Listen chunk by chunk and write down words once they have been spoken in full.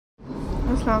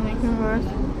Assalamualaikum viewers,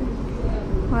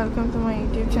 welcome to my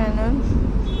YouTube channel.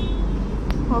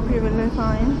 Hope you will be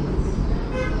fine.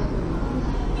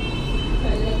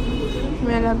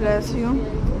 May Allah bless you.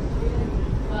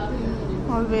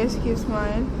 Always keep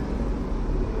smile.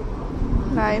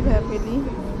 Live happily.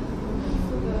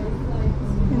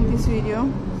 In this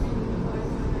video,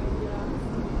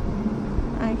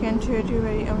 I can show you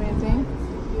very amazing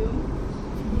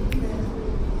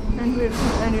and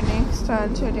beautiful and unique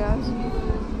style ideas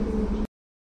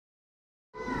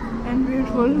and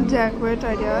beautiful jacket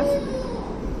ideas.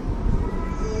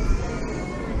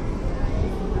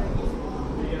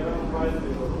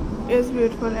 Is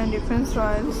beautiful and different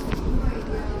styles.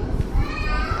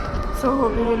 So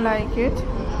hope you will like it.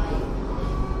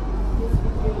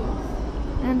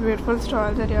 And beautiful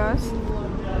style ideas.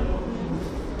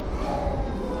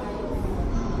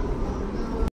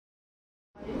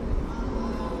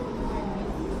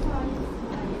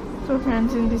 So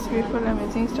friends, in this beautiful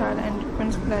amazing style and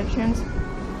different collections,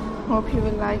 hope you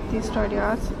will like these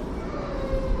ideas.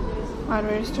 Are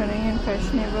very stunning and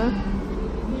fashionable.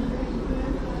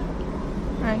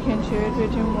 I can share it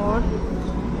with you more.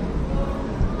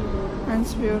 And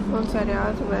it's beautiful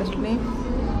ideas vastly.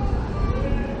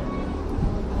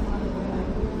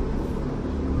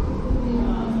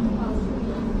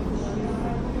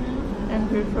 And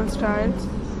beautiful styles.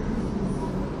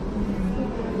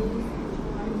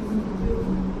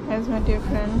 As my dear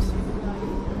friends,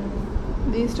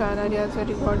 these style ideas are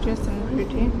very gorgeous and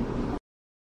pretty.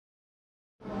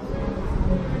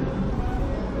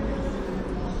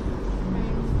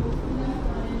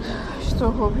 So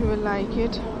hope you will like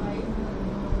it.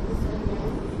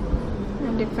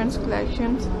 And different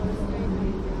collections.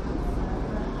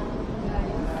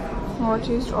 Watch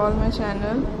it all my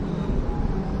channel.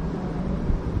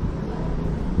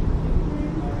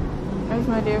 As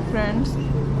my dear friends,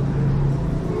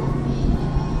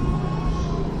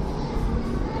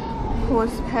 who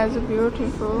has a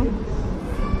beautiful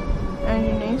and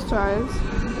unique styles.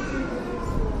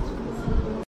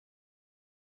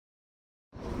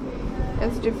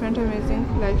 It's different amazing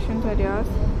collections ideas.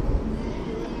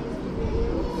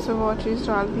 So watch it,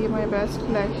 I'll be my best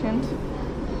collections.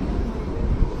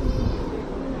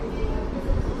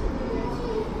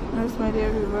 As my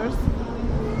dear viewers,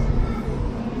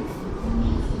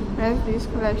 as these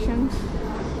collections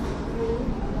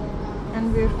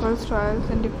and beautiful styles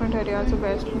and different ideas of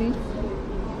vastly.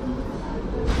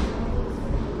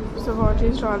 So watch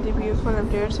it, all the beautiful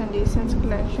updates and decent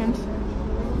collections.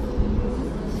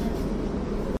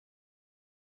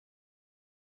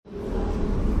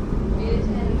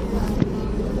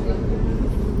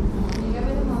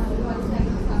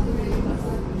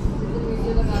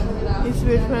 It's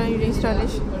beautiful and unique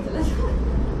stylish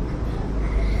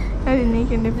and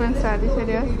unique and different stylish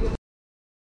ideas.